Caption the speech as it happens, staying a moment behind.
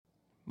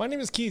My name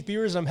is Keith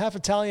Beers. I'm half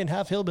Italian,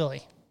 half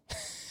hillbilly.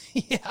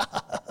 Yeah,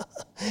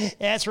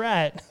 that's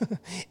right.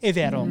 È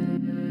vero.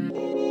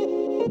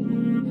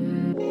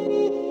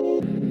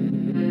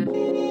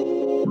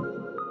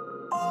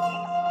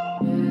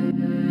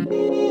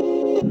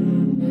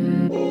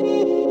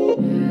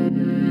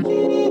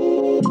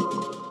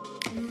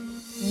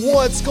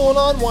 What's going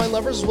on, wine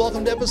lovers?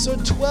 Welcome to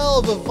episode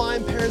 12 of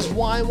VinePair's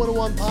Wine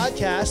 101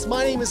 podcast.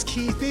 My name is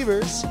Keith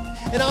Beavers,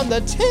 and I'm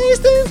the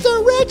Tastings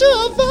Director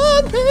of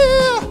VinePair.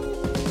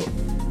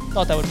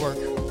 Thought that would work.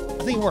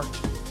 I think it worked.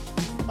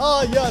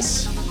 Ah,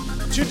 yes,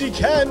 to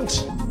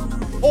decant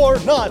or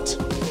not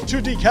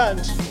to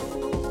decant.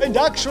 And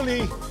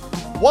actually,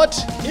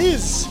 what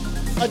is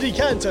a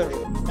decanter?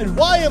 And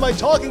why am I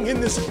talking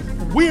in this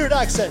weird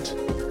accent?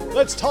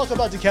 Let's talk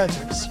about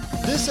decanters.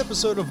 This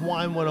episode of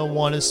Wine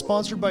 101 is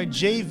sponsored by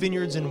J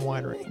Vineyards and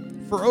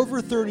Winery. For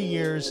over 30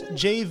 years,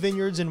 J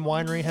Vineyards and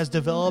Winery has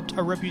developed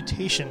a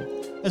reputation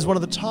as one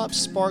of the top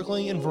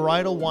sparkling and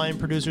varietal wine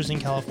producers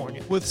in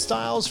California. With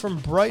styles from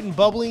bright and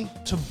bubbly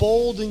to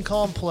bold and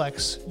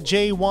complex,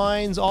 J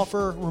wines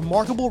offer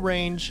remarkable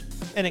range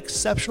and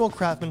exceptional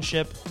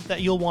craftsmanship that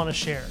you'll want to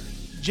share.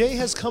 J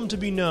has come to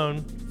be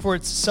known for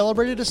its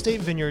celebrated estate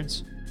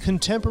vineyards,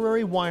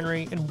 contemporary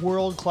winery, and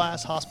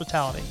world-class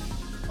hospitality.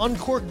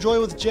 Uncork joy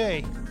with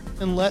J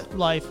and let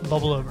life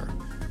bubble over.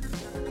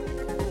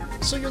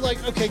 So you're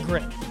like, okay,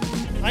 great.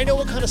 I know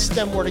what kind of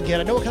stemware to get.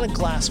 I know what kind of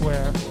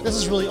glassware. This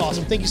is really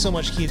awesome. Thank you so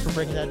much, Keith, for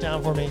breaking that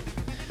down for me.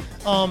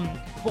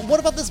 But what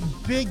about this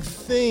big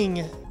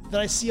thing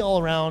that I see all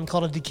around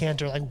called a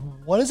decanter? Like,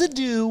 what does it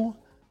do?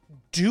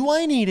 Do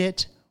I need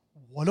it?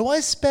 What do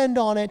I spend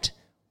on it?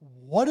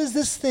 What is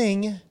this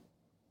thing?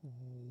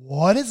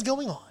 What is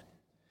going on?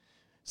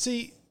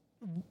 See,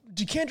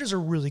 decanters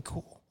are really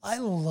cool. I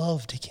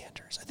love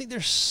decanters. I think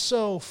they're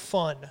so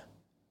fun.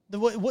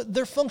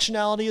 Their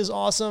functionality is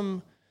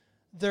awesome.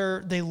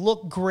 They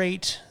look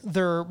great.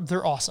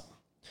 They're awesome.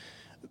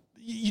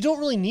 You don't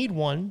really need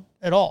one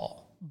at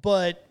all,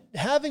 but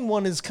having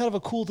one is kind of a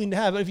cool thing to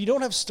have. But if you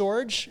don't have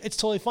storage, it's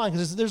totally fine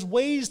because there's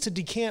ways to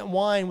decant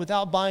wine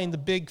without buying the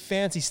big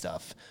fancy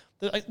stuff.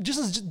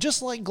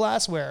 Just like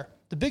glassware,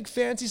 the big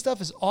fancy stuff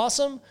is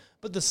awesome,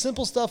 but the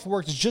simple stuff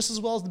works just as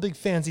well as the big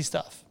fancy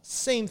stuff.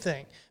 Same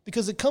thing,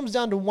 because it comes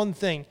down to one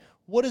thing.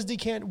 What is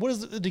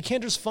the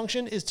decanter's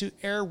function is to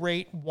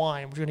aerate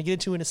wine, which we're going to get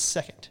into in a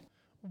second.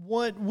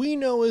 What we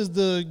know is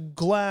the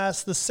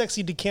glass, the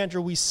sexy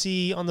decanter we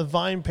see on the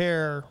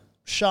VinePair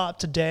shop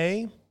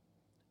today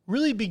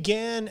really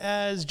began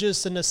as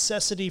just a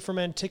necessity from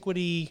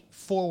antiquity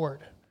forward.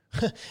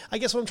 I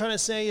guess what I'm trying to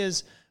say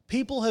is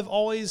people have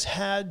always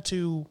had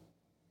to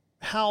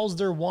house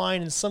their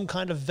wine in some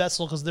kind of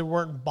vessel because there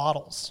weren't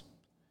bottles.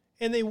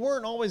 And they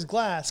weren't always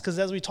glass because,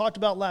 as we talked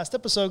about last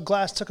episode,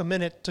 glass took a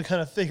minute to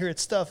kind of figure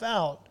its stuff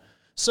out.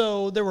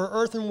 So there were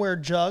earthenware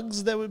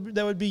jugs that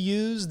would be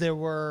used. There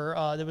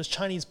was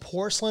Chinese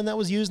porcelain that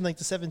was used in like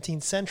the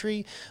 17th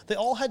century. They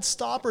all had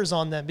stoppers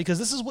on them because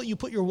this is what you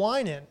put your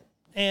wine in.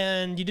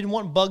 And you didn't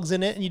want bugs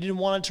in it and you didn't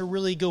want it to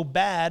really go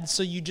bad.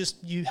 So you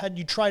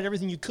tried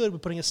everything you could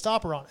with putting a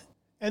stopper on it.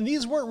 And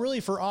these weren't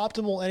really for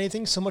optimal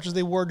anything so much as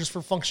they were just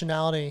for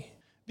functionality.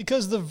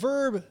 Because the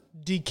verb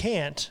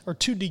decant, or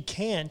to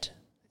decant,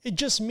 it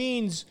just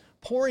means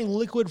pouring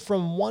liquid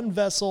from one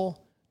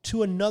vessel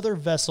to another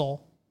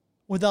vessel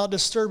without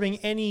disturbing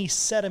any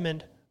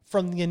sediment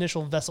from the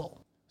initial vessel.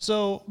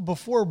 So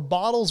before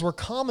bottles were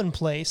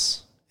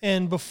commonplace,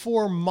 and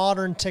before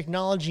modern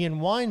technology in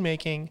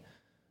winemaking,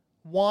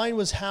 wine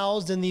was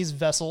housed in these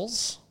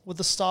vessels with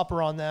a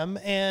stopper on them,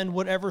 and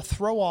whatever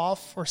throw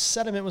off or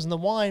sediment was in the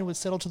wine would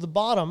settle to the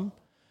bottom,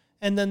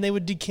 and then they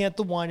would decant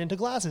the wine into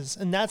glasses.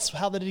 And that's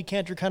how the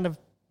decanter kind of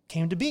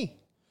came to be.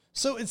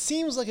 So it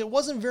seems like it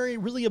wasn't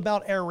really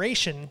about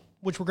aeration,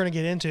 which we're going to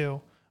get into,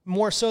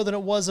 more so than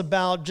it was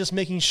about just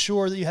making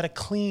sure that you had a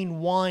clean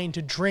wine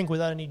to drink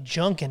without any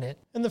junk in it.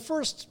 And the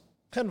first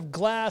kind of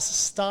glass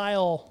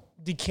style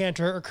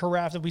decanter or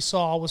carafe that we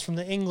saw was from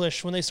the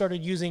English when they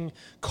started using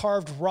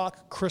carved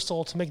rock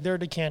crystal to make their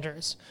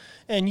decanters.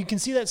 And you can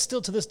see that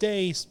still to this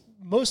day,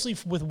 mostly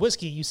with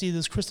whiskey. You see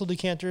those crystal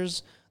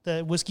decanters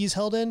that whiskey is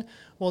held in.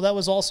 Well, that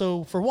was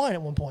also for wine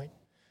at one point.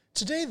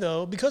 Today,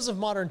 though, because of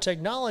modern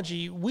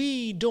technology,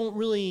 we don't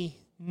really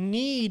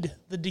need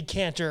the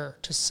decanter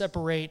to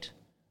separate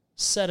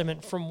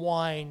sediment from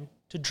wine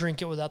to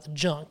drink it without the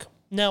junk.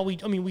 Now, we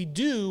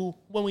do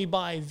when we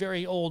buy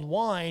very old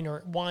wine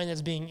or wine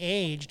that's being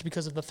aged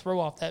because of the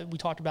throw-off that we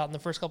talked about in the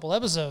first couple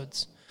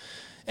episodes.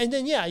 And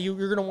then, yeah, you're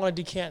going to want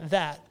to decant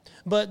that.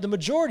 But the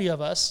majority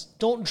of us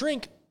don't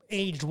drink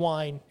aged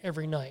wine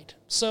every night.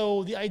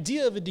 So the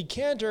idea of a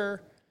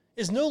decanter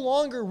is no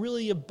longer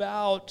really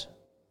about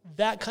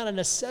that kind of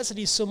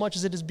necessity so much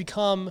as it has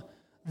become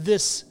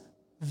this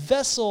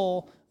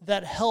vessel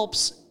that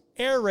helps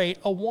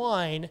aerate a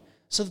wine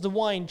so that the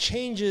wine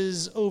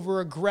changes over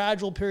a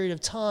gradual period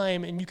of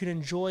time and you can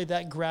enjoy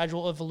that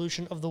gradual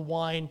evolution of the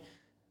wine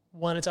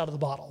when it's out of the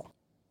bottle.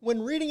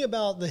 When reading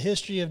about the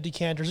history of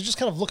decanters, or just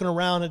kind of looking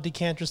around at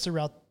decanters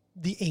throughout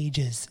the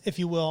ages, if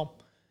you will,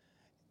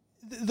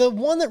 The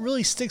one that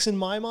really sticks in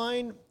my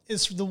mind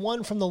is the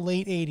one from the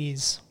late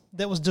 80s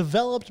that was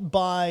developed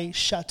by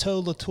Chateau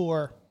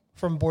Latour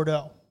from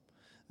Bordeaux.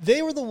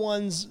 They were the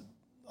ones,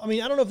 I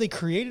mean, I don't know if they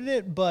created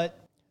it, but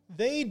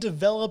they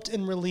developed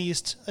and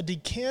released a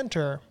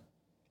decanter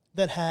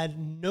that had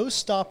no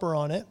stopper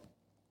on it.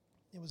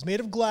 It was made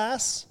of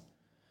glass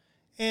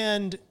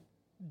and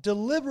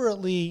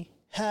deliberately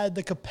had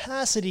the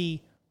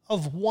capacity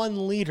of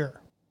 1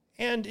 liter.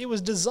 And it was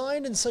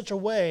designed in such a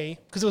way,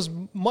 because it was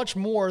much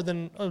more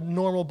than a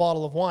normal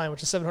bottle of wine,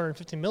 which is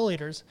 750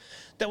 milliliters,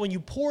 that when you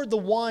poured the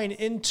wine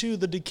into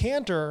the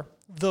decanter,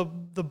 the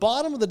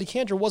bottom of the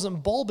decanter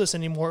wasn't bulbous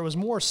anymore. It was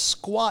more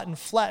squat and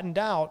flattened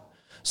out.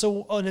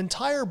 So an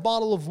entire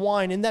bottle of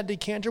wine in that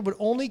decanter would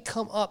only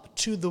come up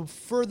to the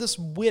furthest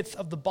width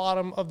of the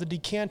bottom of the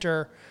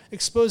decanter,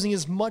 exposing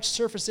as much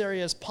surface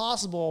area as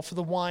possible for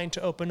the wine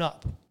to open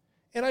up.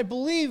 And I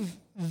believe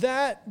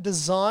that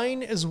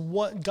design is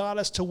what got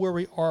us to where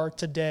we are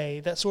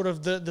today. That sort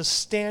of the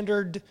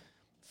standard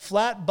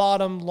flat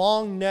bottom,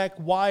 long neck,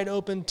 wide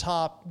open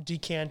top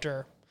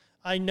decanter.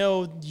 I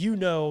know you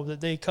know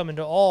that they come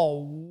into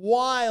all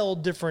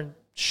wild different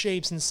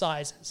shapes and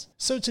sizes.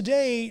 So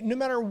today, no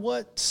matter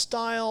what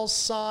style,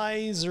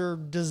 size, or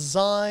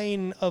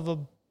design of a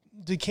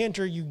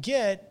decanter you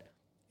get,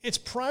 its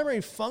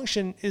primary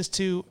function is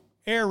to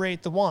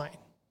aerate the wine,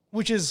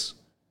 which is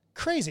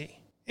crazy.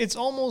 It's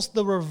almost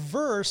the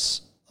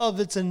reverse of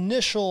its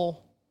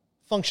initial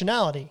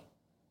functionality.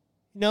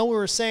 We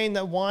were saying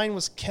that wine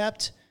was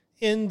kept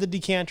in the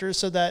decanter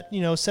so that,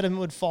 sediment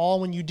would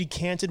fall. When you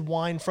decanted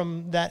wine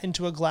from that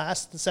into a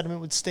glass, the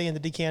sediment would stay in the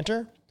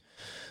decanter.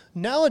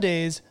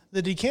 Nowadays,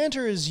 the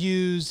decanter is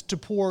used to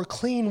pour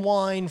clean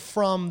wine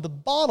from the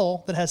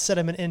bottle that has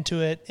sediment into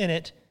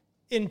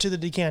the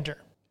decanter.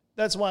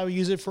 That's why we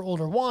use it for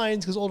older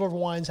wines, because older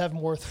wines have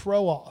more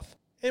throw off.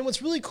 And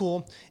what's really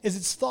cool is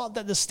it's thought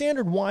that the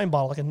standard wine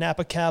bottle, like a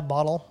Napa Cab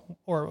bottle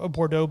or a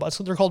Bordeaux bottle,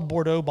 so they're called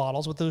Bordeaux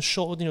bottles with those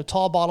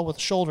tall bottle with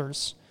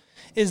shoulders,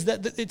 is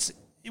that it's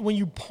when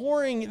you're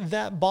pouring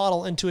that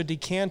bottle into a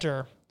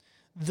decanter,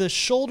 the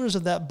shoulders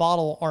of that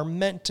bottle are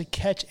meant to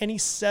catch any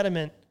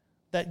sediment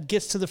that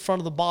gets to the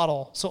front of the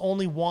bottle, so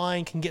only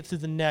wine can get through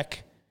the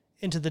neck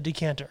into the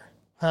decanter.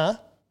 Huh?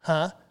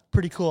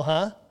 Pretty cool,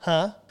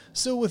 huh?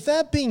 So with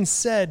that being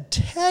said,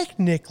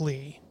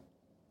 technically,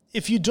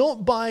 if you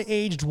don't buy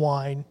aged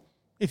wine,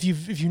 if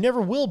you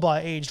never will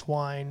buy aged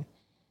wine,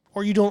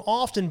 or you don't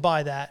often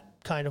buy that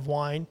kind of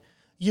wine,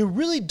 you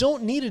really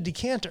don't need a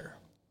decanter.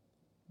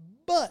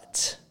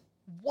 But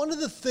one of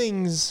the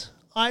things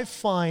I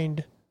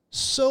find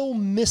so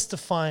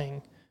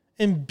mystifying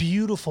and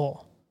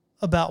beautiful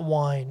about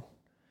wine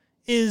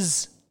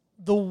is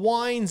the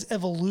wine's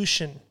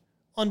evolution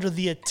under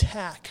the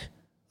attack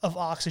of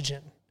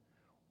oxygen.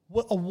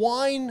 What a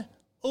wine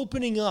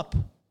opening up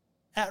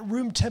at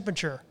room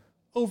temperature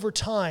over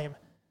time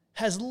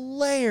has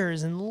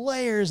layers and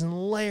layers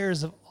and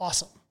layers of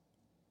awesome.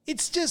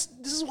 It's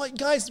just, this is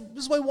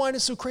why wine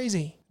is so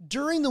crazy.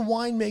 During the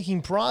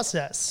winemaking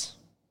process,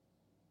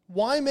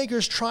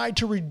 winemakers try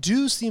to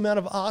reduce the amount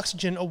of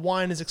oxygen a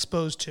wine is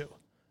exposed to,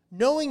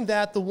 knowing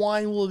that the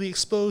wine will be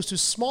exposed to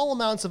small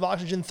amounts of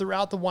oxygen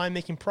throughout the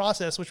winemaking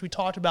process, which we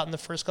talked about in the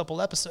first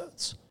couple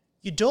episodes.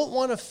 You don't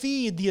want to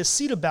feed the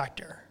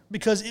acetobacter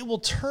because it will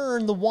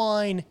turn the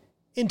wine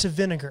into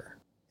vinegar.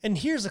 And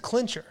here's a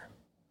clincher.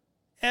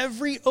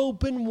 Every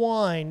open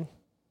wine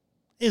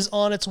is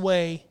on its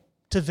way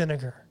to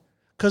vinegar.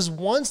 Because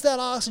once that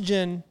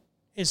oxygen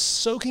is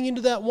soaking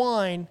into that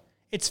wine,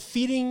 it's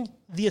feeding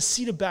the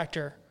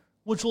acetobacter,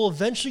 which will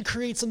eventually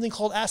create something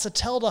called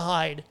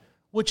acetaldehyde,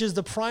 which is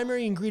the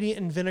primary ingredient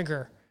in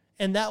vinegar.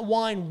 And that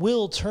wine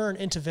will turn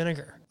into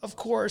vinegar. Of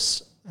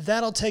course,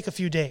 that'll take a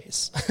few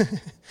days.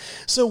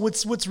 So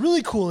what's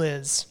really cool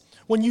is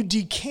when you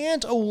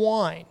decant a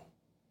wine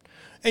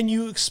and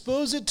you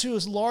expose it to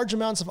as large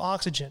amounts of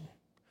oxygen,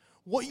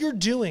 what you're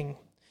doing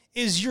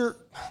is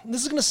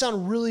this is going to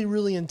sound really,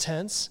 really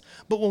intense,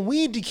 but when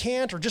we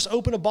decant or just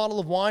open a bottle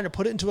of wine or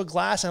put it into a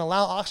glass and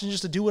allow oxygen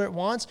just to do what it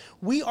wants,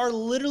 we are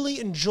literally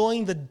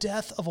enjoying the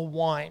death of a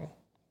wine.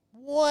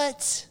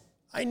 What?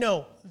 I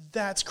know,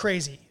 that's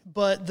crazy,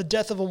 but the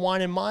death of a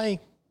wine in my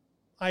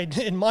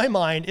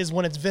mind is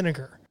when it's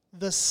vinegar.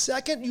 The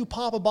second you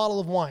pop a bottle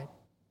of wine,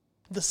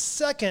 the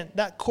second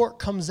that cork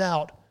comes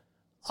out,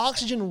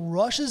 oxygen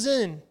rushes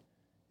in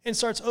and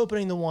starts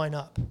opening the wine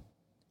up.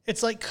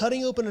 It's like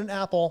cutting open an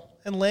apple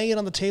and laying it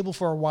on the table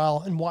for a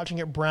while and watching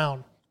it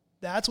brown.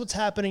 That's what's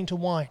happening to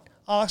wine.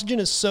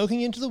 Oxygen is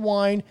soaking into the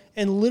wine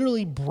and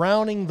literally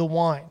browning the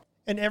wine.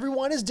 And every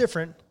wine is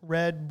different: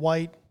 red,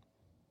 white,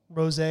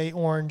 rosé,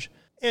 orange.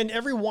 And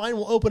every wine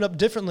will open up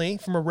differently,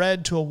 from a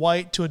red to a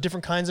white to a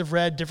different kinds of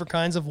red, different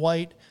kinds of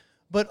white.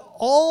 But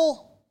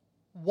all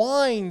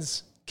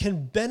wines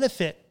can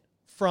benefit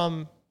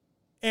from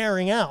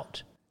airing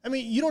out. I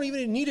mean, you don't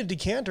even need a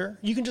decanter.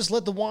 You can just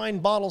let the wine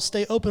bottle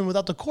stay open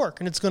without the cork,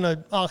 and it's going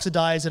to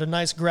oxidize at a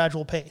nice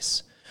gradual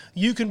pace.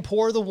 You can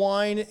pour the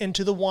wine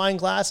into the wine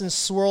glass and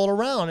swirl it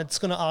around. It's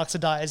going to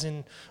oxidize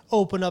and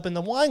open up in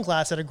the wine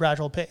glass at a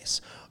gradual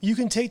pace. You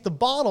can take the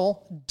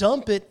bottle,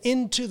 dump it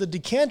into the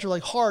decanter,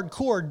 like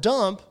hardcore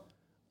dump,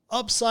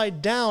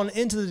 upside down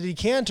into the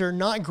decanter,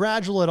 not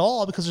gradual at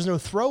all because there's no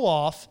throw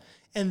off.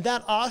 And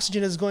that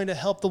oxygen is going to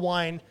help the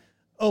wine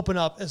open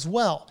up as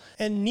well.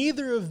 And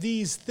neither of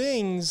these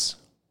things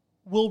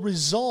will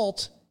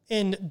result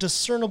in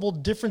discernible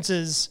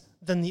differences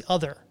than the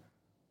other.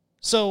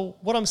 So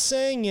what I'm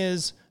saying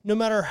is, no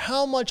matter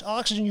how much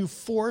oxygen you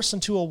force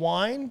into a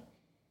wine,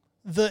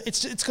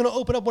 it's going to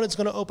open up when it's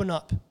going to open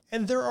up.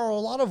 And there are a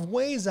lot of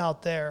ways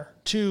out there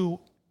to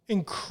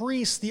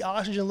increase the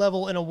oxygen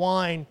level in a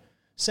wine,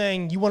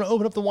 saying you want to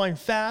open up the wine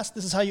fast,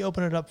 this is how you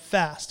open it up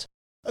fast.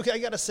 Okay, I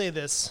got to say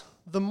this.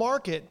 The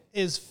market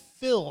is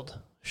filled,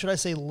 should I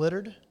say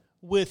littered,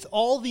 with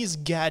all these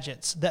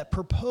gadgets that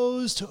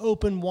propose to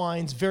open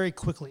wines very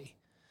quickly.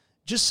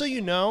 Just so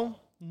you know,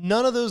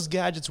 none of those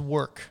gadgets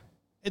work.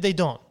 They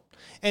don't.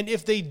 And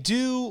if they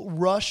do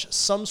rush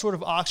some sort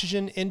of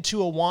oxygen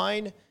into a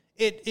wine,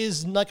 it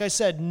is, like I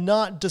said,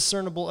 not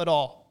discernible at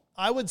all.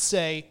 I would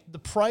say the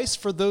price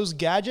for those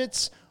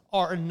gadgets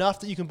are enough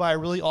that you can buy a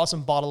really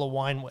awesome bottle of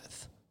wine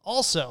with.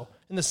 Also,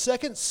 in the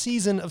second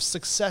season of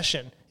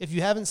Succession, if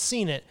you haven't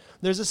seen it,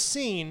 there's a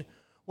scene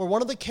where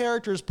one of the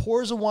characters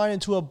pours a wine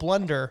into a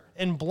blender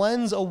and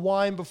blends a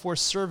wine before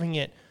serving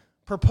it,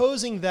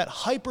 proposing that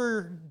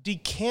hyper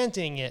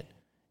decanting it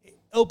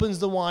opens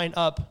the wine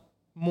up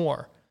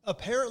more.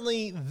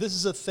 Apparently, this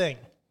is a thing.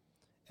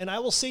 And I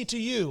will say to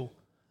you,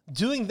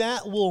 doing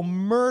that will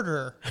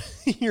murder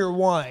your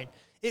wine.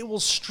 It will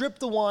strip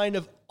the wine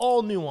of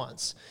all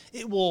nuance.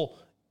 They're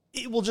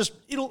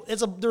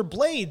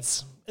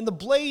blades. And the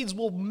blades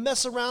will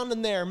mess around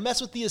in there,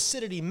 mess with the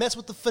acidity, mess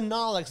with the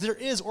phenolics. There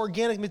is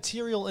organic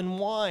material in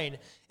wine.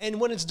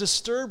 And when it's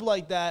disturbed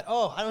like that,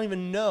 I don't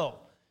even know.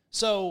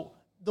 So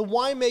the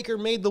winemaker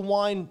made the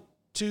wine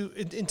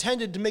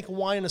intended to make a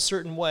wine in a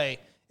certain way.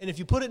 And if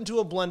you put it into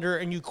a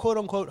blender and you quote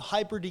unquote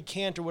hyper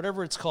decant or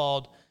whatever it's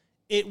called,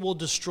 it will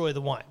destroy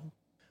the wine.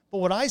 But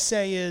what I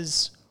say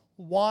is,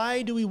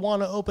 why do we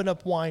want to open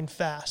up wine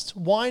fast?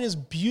 Wine is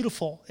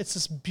beautiful. It's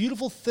this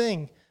beautiful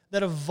thing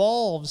that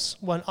evolves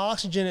when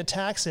oxygen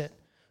attacks it.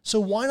 So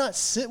why not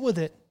sit with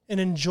it and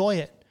enjoy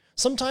it?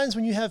 Sometimes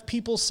when you have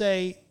people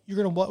say,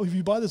 if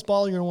you buy this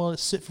bottle, you're going to want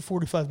to sit for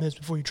 45 minutes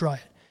before you try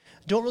it.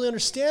 I don't really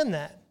understand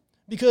that,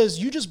 because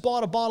you just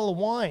bought a bottle of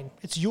wine.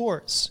 It's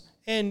yours.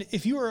 And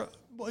if you're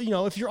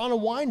on a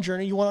wine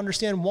journey, you want to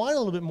understand wine a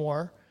little bit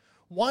more,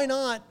 why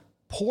not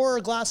pour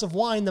a glass of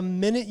wine the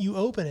minute you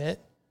open it,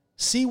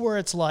 see where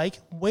it's like,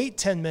 wait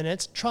 10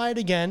 minutes, try it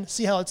again,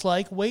 see how it's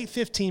like, wait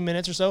 15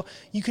 minutes or so.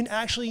 You can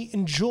actually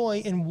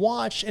enjoy and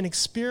watch and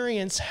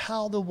experience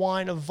how the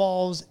wine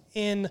evolves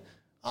in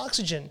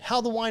oxygen,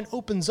 how the wine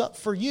opens up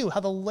for you, how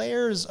the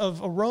layers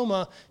of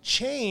aroma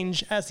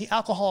change as the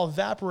alcohol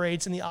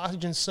evaporates and the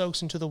oxygen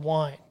soaks into the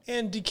wine.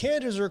 And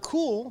decanters are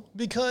cool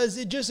because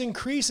it just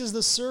increases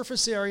the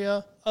surface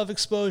area of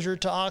exposure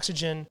to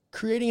oxygen,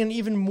 creating an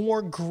even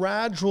more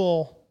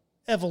gradual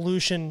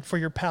evolution for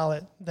your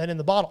palate than in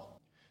the bottle.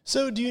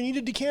 So do you need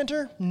a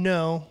decanter?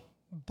 No.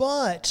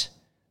 But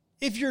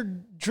if you're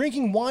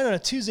drinking wine on a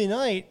Tuesday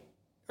night,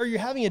 or you're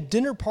having a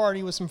dinner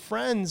party with some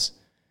friends,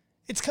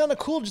 it's kind of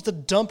cool just to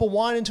dump a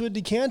wine into a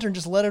decanter and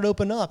just let it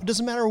open up. It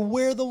doesn't matter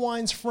where the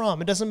wine's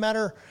from. It doesn't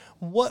matter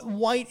what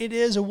white it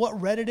is or what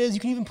red it is. You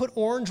can even put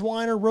orange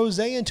wine or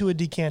rosé into a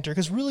decanter,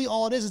 because really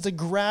all it is a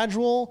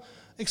gradual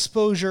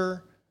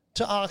exposure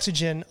to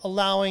oxygen,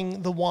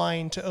 allowing the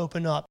wine to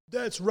open up.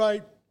 That's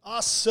right. I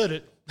said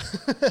it.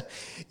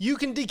 You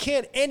can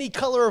decant any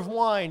color of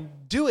wine.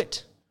 Do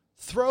it.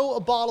 Throw a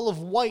bottle of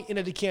white in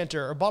a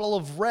decanter, a bottle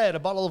of red, a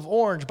bottle of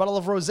orange, a bottle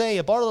of rosé,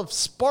 a bottle of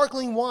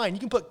sparkling wine. You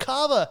can put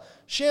cava,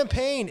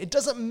 champagne. It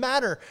doesn't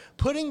matter.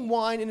 Putting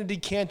wine in a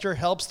decanter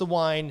helps the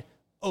wine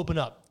open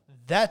up.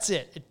 That's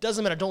it. It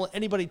doesn't matter. Don't let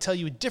anybody tell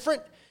you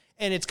different.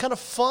 And it's kind of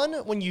fun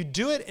when you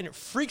do it and it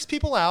freaks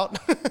people out.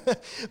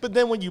 But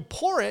then when you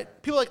pour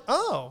it, people are like,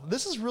 oh,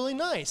 this is really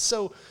nice.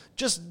 So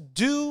just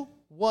do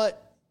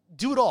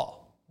it all.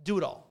 Do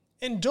it all.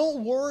 And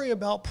don't worry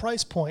about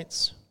price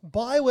points.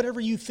 Buy whatever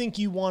you think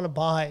you want to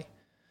buy.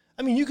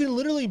 I mean, you can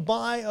literally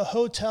buy a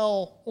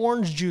hotel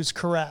orange juice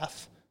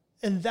carafe,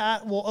 and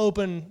that will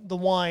open the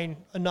wine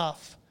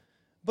enough.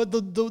 But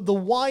the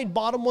wide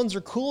bottom ones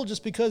are cool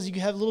just because you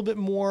have a little bit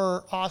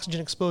more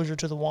oxygen exposure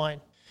to the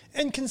wine.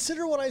 And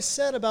consider what I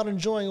said about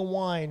enjoying a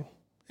wine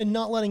and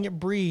not letting it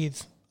breathe.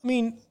 I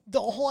mean,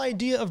 the whole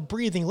idea of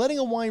breathing, letting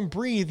a wine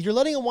breathe, you're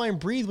letting a wine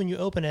breathe when you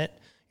open it.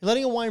 You're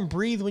letting a wine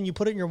breathe when you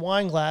put it in your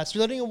wine glass.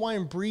 You're letting a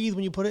wine breathe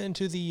when you put it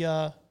into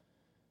the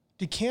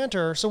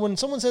decanter. So when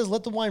someone says,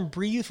 let the wine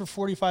breathe for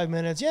 45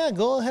 minutes, yeah,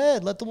 go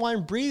ahead. Let the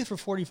wine breathe for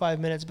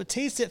 45 minutes, but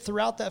taste it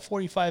throughout that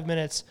 45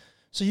 minutes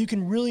so you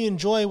can really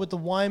enjoy what the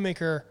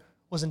winemaker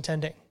was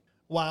intending.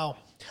 Wow.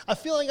 I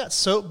feel I got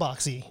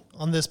soapboxy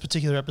on this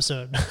particular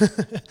episode,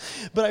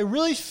 but I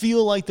really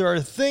feel like there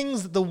are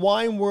things that the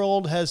wine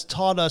world has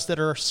taught us that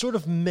are sort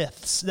of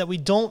myths that we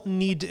don't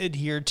need to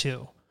adhere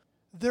to.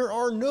 There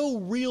are no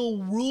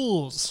real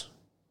rules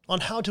on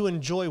how to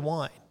enjoy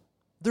wine.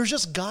 There's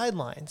just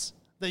guidelines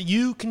that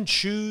you can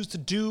choose to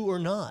do or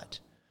not.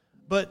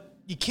 But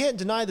you can't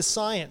deny the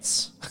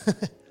science.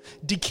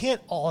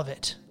 Decant all of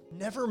it.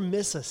 Never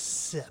miss a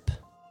sip.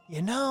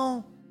 You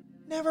know,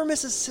 never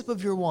miss a sip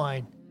of your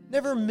wine.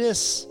 Never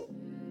miss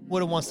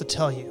what it wants to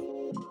tell you.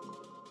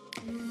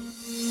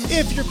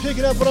 If you're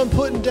picking up what I'm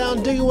putting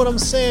down, digging what I'm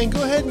saying,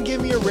 go ahead and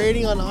give me a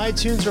rating on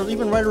iTunes or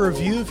even write a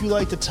review if you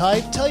like to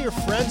type. Tell your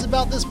friends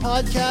about this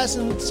podcast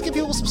and just get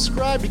people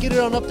subscribed to get it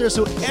on up there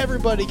so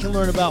everybody can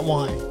learn about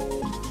wine.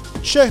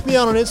 Check me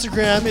out on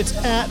Instagram. It's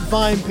at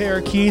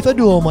VinePairKeith. I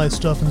do all my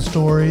stuff and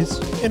stories.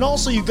 And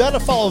also, you got to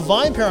follow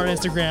VinePair on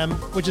Instagram,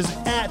 which is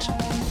at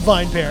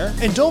VinePair.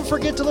 And don't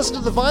forget to listen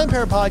to the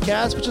VinePair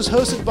podcast, which is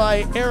hosted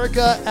by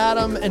Erica,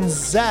 Adam, and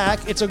Zach.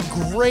 It's a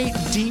great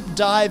deep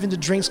dive into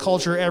drinks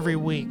culture every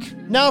week.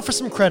 Now for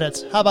some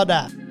credits. How about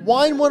that?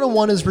 Wine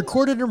 101 is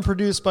recorded and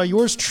produced by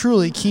yours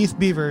truly, Keith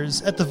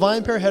Beavers, at the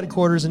VinePair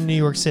headquarters in New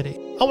York City.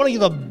 I want to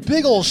give a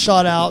big ol'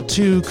 shout out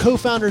to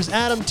co-founders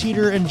Adam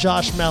Teeter and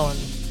Josh Mellon.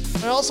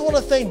 I also want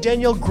to thank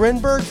Danielle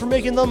Grinberg for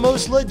making the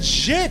most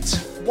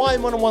legit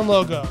Wine 101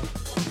 logo.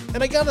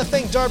 And I gotta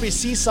thank Darby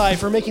Seaside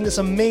for making this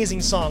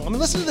amazing song. I mean,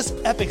 listen to this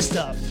epic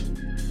stuff.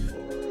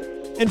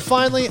 And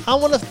finally, I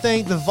want to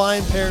thank the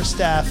VinePair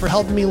staff for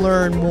helping me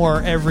learn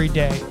more every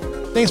day.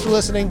 Thanks for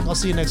listening. I'll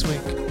see you next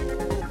week.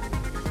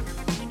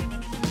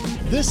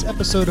 This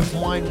episode of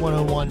Wine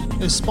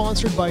 101 is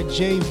sponsored by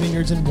J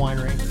Vineyards and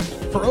Winery.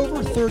 For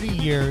over 30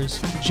 years,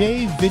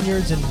 J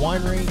Vineyards and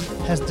Winery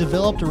has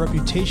developed a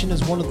reputation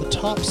as one of the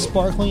top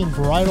sparkling and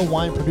varietal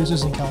wine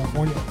producers in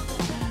California.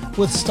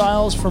 With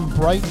styles from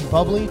bright and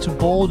bubbly to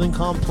bold and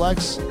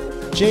complex,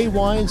 J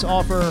Wines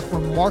offer a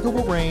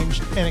remarkable range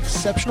and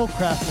exceptional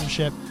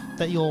craftsmanship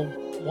that you'll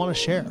want to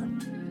share.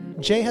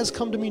 J has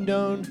come to be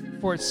known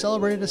for its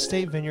celebrated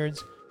estate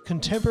vineyards,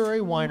 contemporary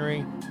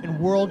winery, and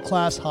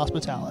world-class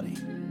hospitality.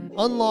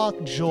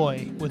 Unlock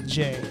joy with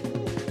J,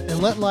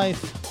 and let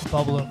life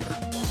bubble over.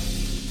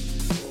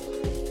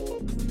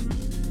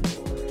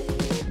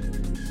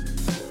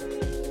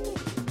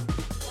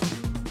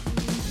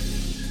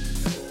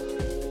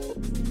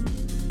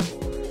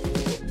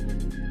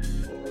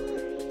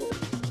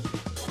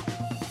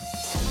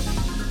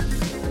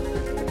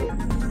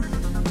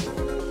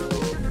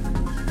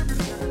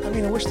 I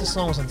mean, I wish this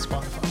song was on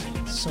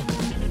Spotify. It's so good.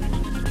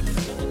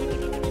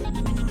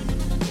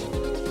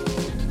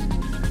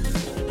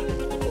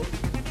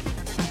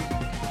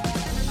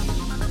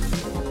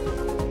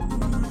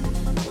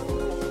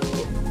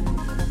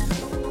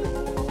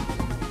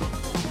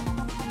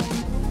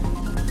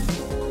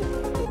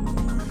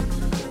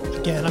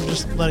 Again, I'm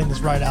just letting this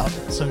ride out.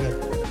 It's so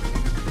good.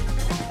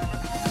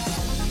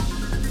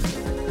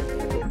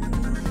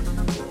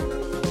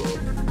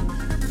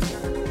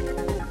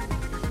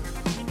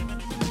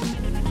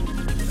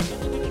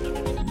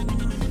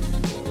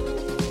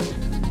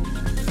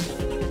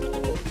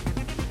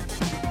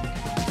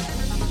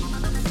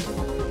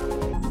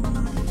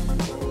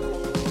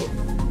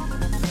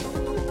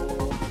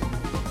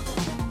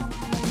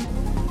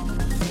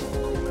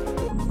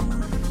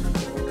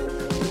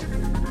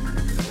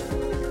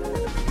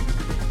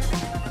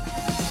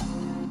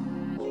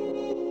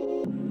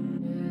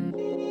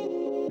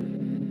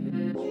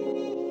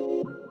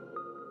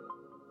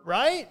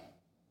 Right?